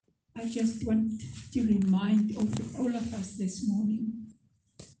I just want to remind all of us this morning,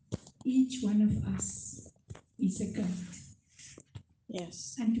 each one of us is a gate.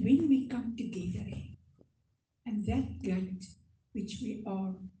 Yes. And when we come together, and that gate which we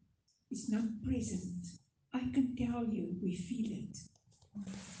are is not present, I can tell you we feel it.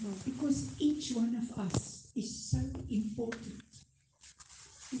 Because each one of us is so important.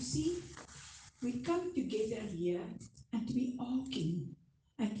 You see, we come together here and we argue,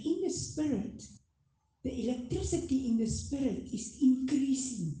 and in the spirit, the electricity in the spirit is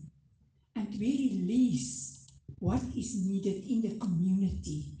increasing, and we release what is needed in the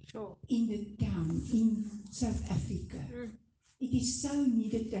community, Sure. in the town, in South Africa. It is so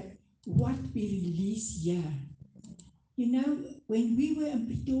needed that what we release here. You know, when we were in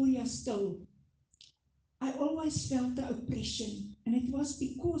Pretoria still, I always felt the oppression, and it was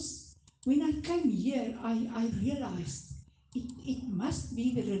because when I came here, I realized it must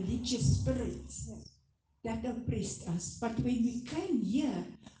be the religious spirits that oppressed us. But when we came here,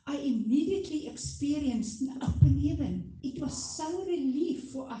 I immediately experienced an open heaven. It was so relief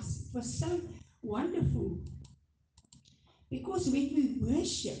for us. It was so wonderful. Because when we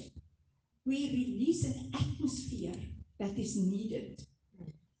worship, we release an atmosphere that is needed.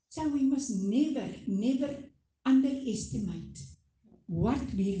 So we must never underestimate what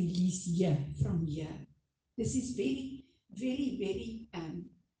we release here from here. This is very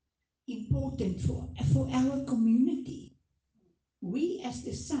important for our community. We as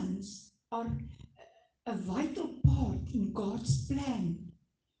the sons are a vital part in God's plan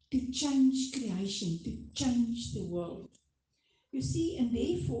to change creation, to change the world. You see, and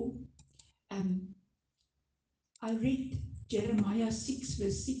therefore, I read Jeremiah 6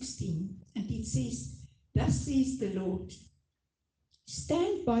 verse 16, and it says, "Thus says the Lord,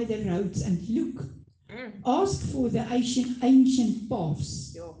 stand by the roads and look. Ask for the ancient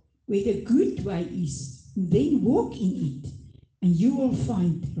paths where the good way is, then walk in it, and you will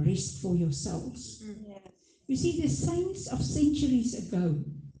find rest for your souls." You see, the saints of centuries ago,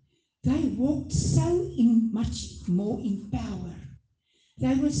 they walked so much more in power.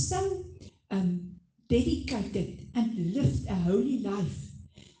 They were so dedicated and lived a holy life.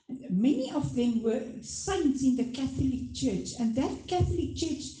 Many of them were saints in the Catholic Church, and that Catholic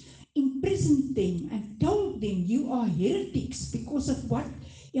Church imprisoned them and told them, "You are heretics," because of what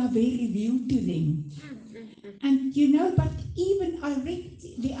Yahweh revealed to them. And you know, but even I read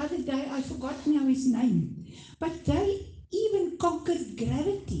the other day, I forgot now his name, but they even conquered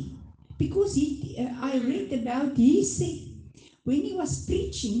gravity. Because I read about, he said, when he was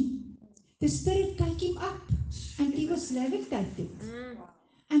preaching, the Spirit took him up, and he was levitated.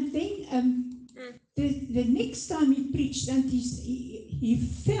 And then the next time he preached, and he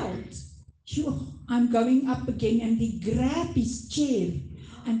felt, sure, I'm going up again, and he grabbed his chair,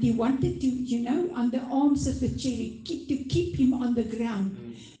 and he wanted to, on the arms of the chair, to keep him on the ground.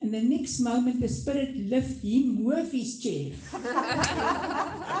 And the next moment, the Spirit lifted him with his chair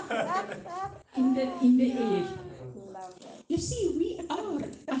in the air. You see, we are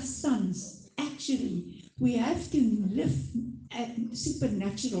as sons, actually, we have to live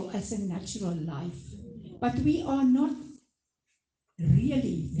supernatural as a natural life. But we are not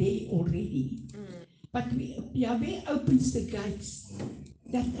really there already. But Yahweh opens the gates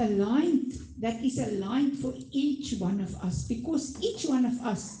that is aligned for each one of us, because each one of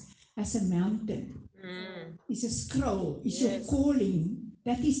us has a mountain, is a scroll, is your calling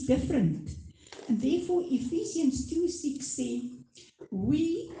that is different. And therefore, Ephesians 2:6 says,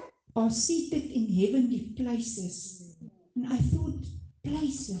 we are seated in heavenly places. And I thought,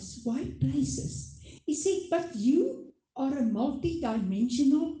 places, why places? He said, but you are a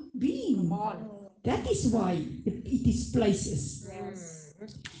multi-dimensional being. That is why it is places.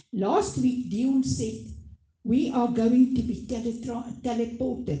 Last week, Dion said, we are going to be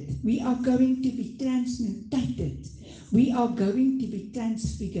teleported. We are going to be transmutated. We are going to be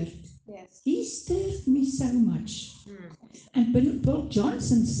transfigured. He stirred me so much. And Bill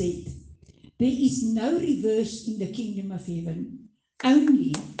Johnson said, there is no reverse in the kingdom of heaven,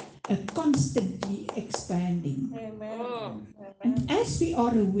 only a constantly expanding. Amen. And as we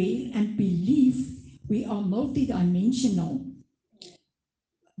are aware and believe we are multidimensional,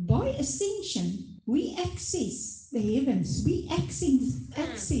 by ascension, we access the heavens, we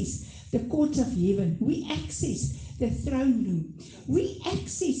access the courts of heaven, we access the throne room, we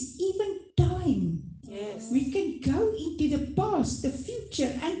access even time. We can go into the past, the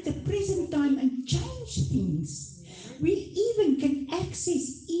future, and the present time and change things. We even can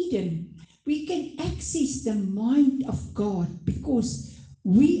access Eden. We can access the mind of God because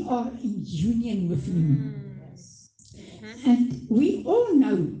we are in union with Him. And we all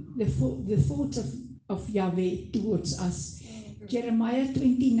know the thoughts of Yahweh towards us. Jeremiah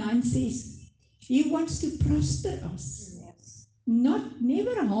 29 says, He wants to prosper us,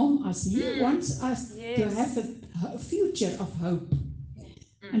 never harm us. He wants us to have a future of hope.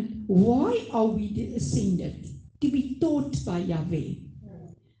 And why are we ascended? To be taught by Yahweh.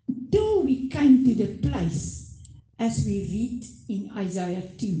 Till we came to the place, as we read in Isaiah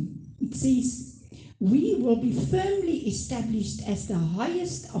 2, it says, we will be firmly established as the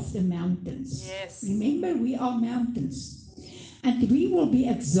highest of the mountains. Yes. Remember, we are mountains. And we will be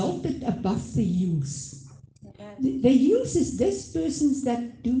exalted above the hills. The hills is these persons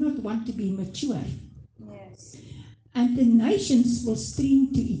that do not want to be mature. And the nations will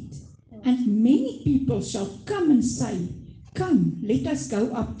stream to it. And many people shall come and say, Come, let us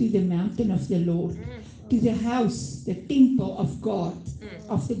go up to the mountain of the Lord, to the house, the temple of God,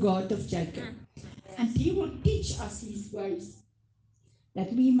 of the God of Jacob. And He will teach us His ways,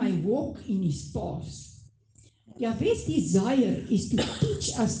 that we may walk in His paths. Yahweh's desire is to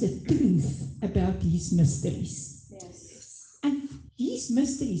teach us the truth about His mysteries. And His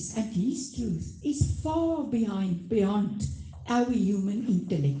mysteries and His truth is far beyond our human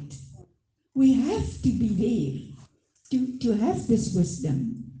intellect. We have to be there to have this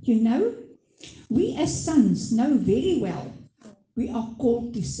wisdom. You know, we as sons know very well we are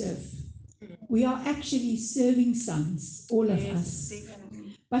called to serve. We are actually serving sons, all of us.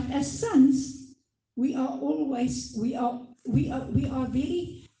 But as sons, we are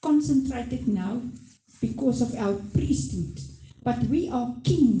very concentrated now because of our priesthood. But we are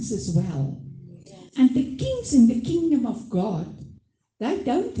kings as well. And the kings in the kingdom of God, they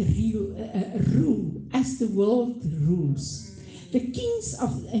don't rule as the world rules. The kings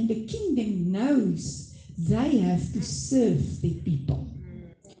in the kingdom knows they have to serve the people.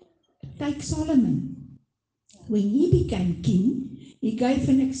 Take Solomon. When he became king, he gave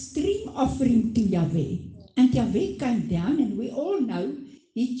an extreme offering to Yahweh. And Yahweh came down, and we all know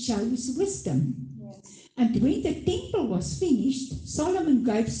he chose wisdom. And when the temple was finished, Solomon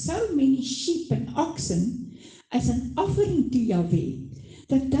gave so many sheep and oxen as an offering to Yahweh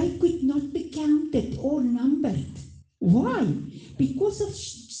that they could not be counted or numbered. Why? Because of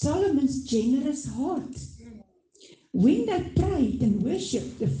Solomon's generous heart. When they prayed and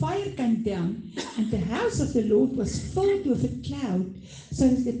worshipped, the fire came down, and the house of the Lord was filled with a cloud, so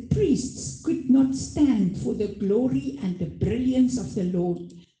that the priests could not stand, for the glory and the brilliance of the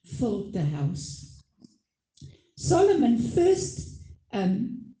Lord filled the house. Solomon's first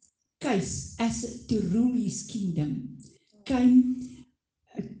case as to rule his kingdom came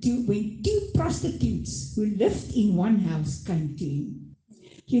to when two prostitutes who lived in one house came to him.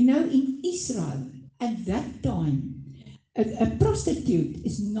 You know, in Israel at that time, a prostitute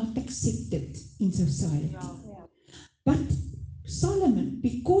is not accepted in society. But Solomon,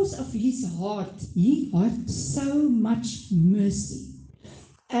 because of his heart, he had so much mercy.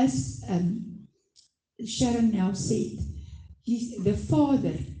 As Sharon now said, the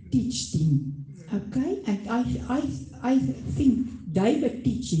father taught him. Okay? And I think David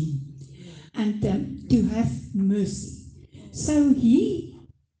taught him and to have mercy. So he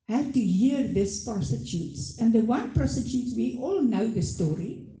had to hear these prostitutes. And the one prostitute, we all know the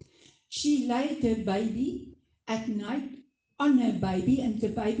story. She laid her baby at night on her baby, and the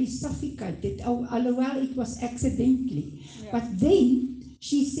baby suffocated. Oh, well, it was accidentally. But then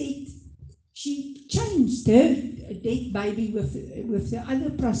she said she changed her dead baby with the other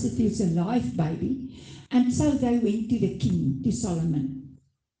prostitutes a live baby. And so they went to the king, to Solomon.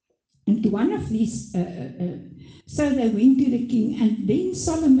 And one of these, so they went to the king, and then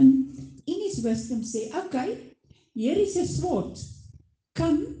Solomon, in his wisdom, said, okay, here is a sword.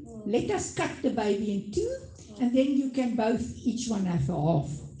 Come, let us cut the baby in two, and then you can both, each one have a half.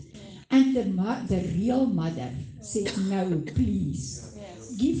 And the real mother said, no, please,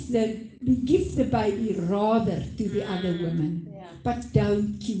 give the baby rather to the other woman, but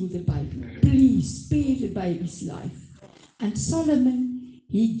don't kill the baby. Please, spare the baby's life. And Solomon,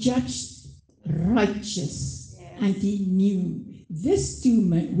 he judged righteous, and he knew these two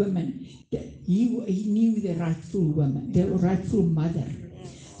women, he knew the rightful woman, the rightful mother.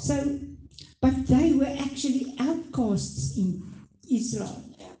 So, but they were actually outcasts in Israel.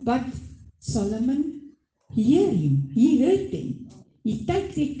 But Solomon, he heard them. He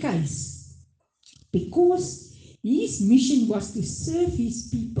took their case because his mission was to serve his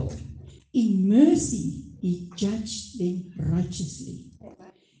people. In mercy, he judged them righteously.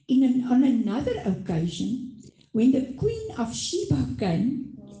 On another occasion, when the queen of Sheba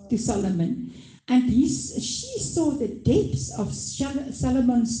came to Solomon, and she saw the depths of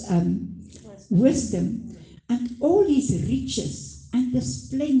Solomon's wisdom and all his riches, and the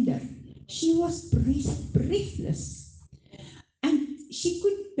splendor. She was breathless, and she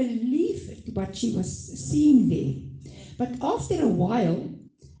couldn't believe it, what she was seeing there. But after a while,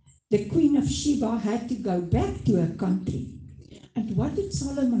 the Queen of Sheba had to go back to her country. And what did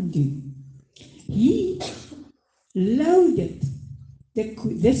Solomon do? He loaded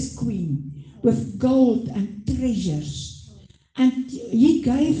this queen with gold and treasures. And he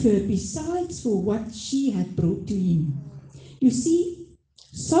gave her, besides for what she had brought to him. You see,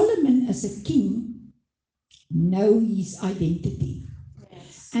 Solomon as a king know his identity.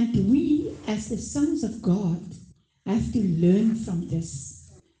 And we, as the sons of God, have to learn from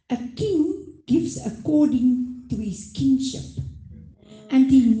this. A king gives according to his kingship. And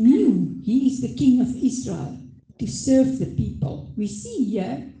he knew he is the king of Israel to serve the people. We see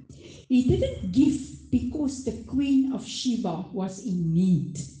here, he didn't give because the queen of Sheba was in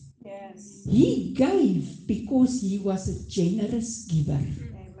need. He gave because he was a generous giver.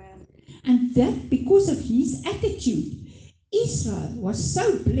 And that because of his attitude, Israel was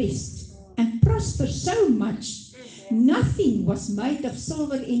so blessed and prospered so much. Nothing was made of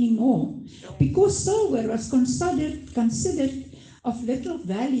silver anymore, because silver was considered of little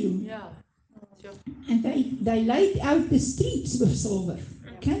value. And they laid out the streets with silver.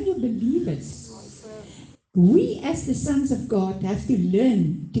 Can you believe it? We, as the sons of God, have to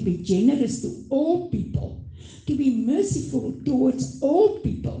learn to be generous to all people, to be merciful towards all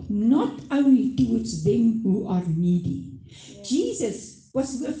people, not only towards them who are needy. Jesus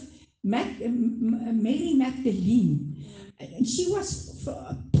was with Mary Magdalene. She was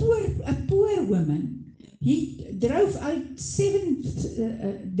a poor woman. He drove out 7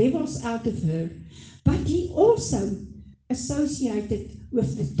 devils out of her, but he also associated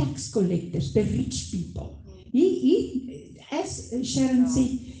with the tax collectors, the rich people. As Sharon said,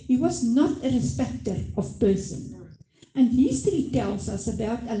 he was not a respecter of person. And history tells us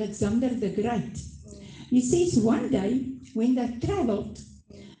about Alexander the Great. He says one day, when they traveled,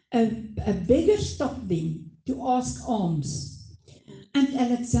 a beggar stopped them to ask alms. And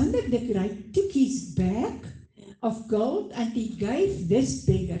Alexander the Great took his bag of gold and he gave this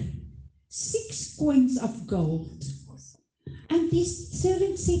beggar 6 coins of gold. And his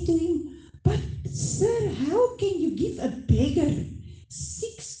servant said to him, "But sir, how can you give a beggar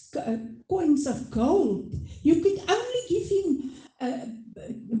 6 coins of gold? You could only give him,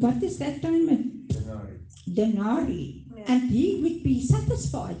 what is that time? Denarii. And he would be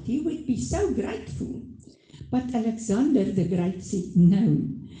satisfied. He would be so grateful." But Alexander the Great said, "No,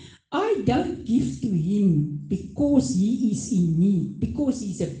 I don't give to him because he is in need, because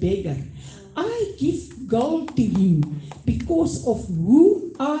he's a beggar. I give gold to him because of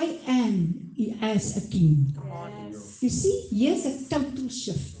who I am as a king." You see, here's a total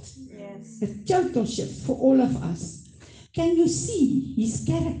shift. A total shift for all of us. Can you see his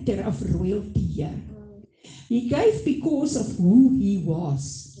character of royalty here? He gave because of who he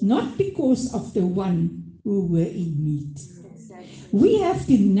was, not because of the one who were in need. We have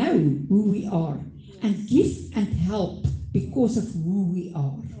to know who we are and give and help because of who we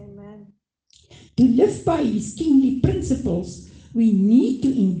are. To live by his kingly principles, we need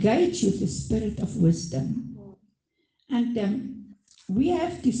to engage with the spirit of wisdom. And we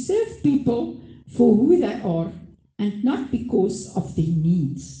have to serve people for who they are and not because of their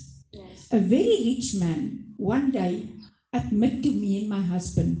needs. A very rich man one day admitted to me and my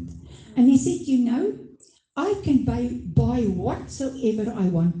husband, and he said, "You know, I can buy whatsoever I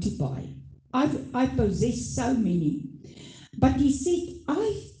want to buy. I possess so many." But he said,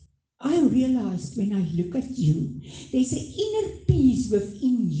 I realized when I look at you, there's an inner peace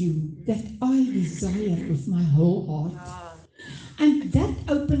within you that I desire with my whole heart. And that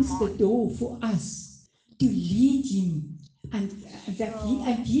opens the door for us to lead him. And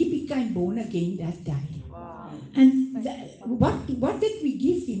he became born again that day. And what did we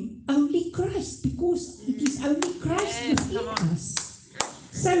give him? Only Christ, because it is only Christ within us.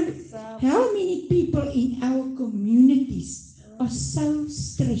 So, how many people in our communities are so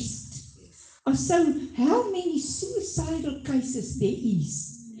stressed? How many suicidal cases there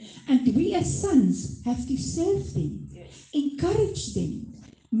is? And we as sons have to serve them, encourage them,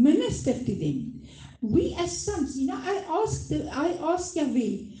 minister to them. We as sons, I asked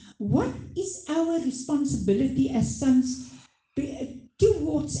Yahweh, what is our responsibility as sons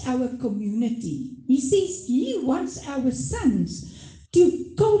towards our community? He says he wants our sons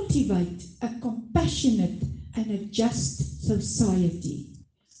to cultivate a compassionate and a just society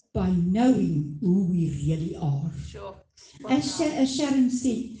by knowing who we really are. As Sharon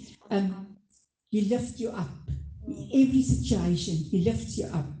said, he lifts you up. Every situation, he lifts you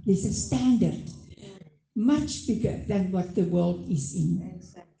up. There's a standard. much bigger than what the world is in.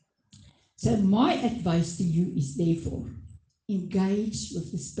 So my advice to you is therefore, engage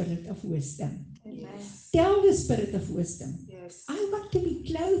with the spirit of wisdom. Tell the spirit of wisdom, I want to be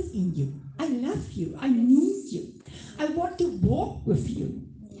clothed in you. I love you. I need you. I want to walk with you.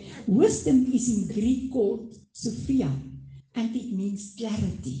 Wisdom is in Greek called Sophia, and it means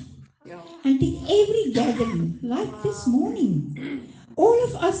clarity. And in every gathering, like this morning, all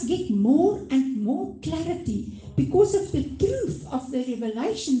of us get more and more clarity because of the truth of the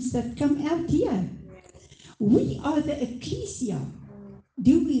revelations that come out here. We are the ecclesia.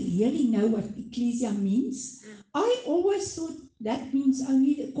 Do we really know what ecclesia means? I always thought that means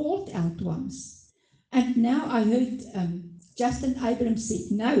only the called out ones. And now I heard Justin Abrams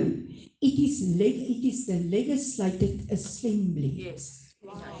said, no, it is the legislated assembly.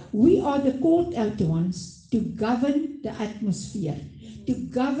 We are the called out ones to govern the atmosphere, to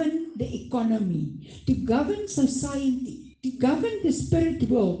govern the economy, to govern society, to govern the spirit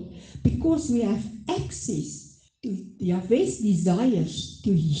world, because we have access to Yahweh's desires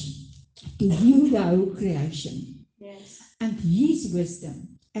to heal the whole creation. And his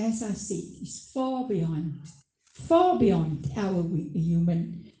wisdom, as I said, is far beyond our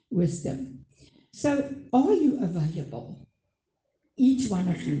human wisdom. So, are you available? Each one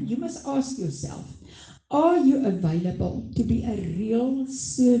of you, you must ask yourself, are you available to be a real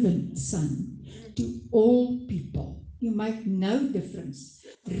servant son to all people? You make no difference.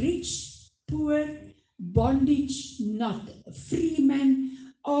 Rich, poor, bondage, not free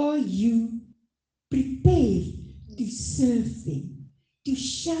man. Are you prepared to serve them, to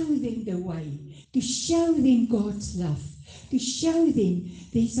show them the way, to show them God's love, to show them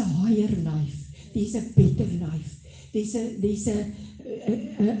there's a higher life, there's a better life, there's a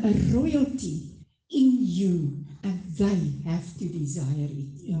royalty in you, and they have to desire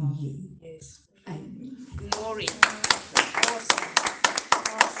it in you. Amen. Glory. Awesome.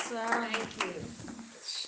 Awesome. Thank you.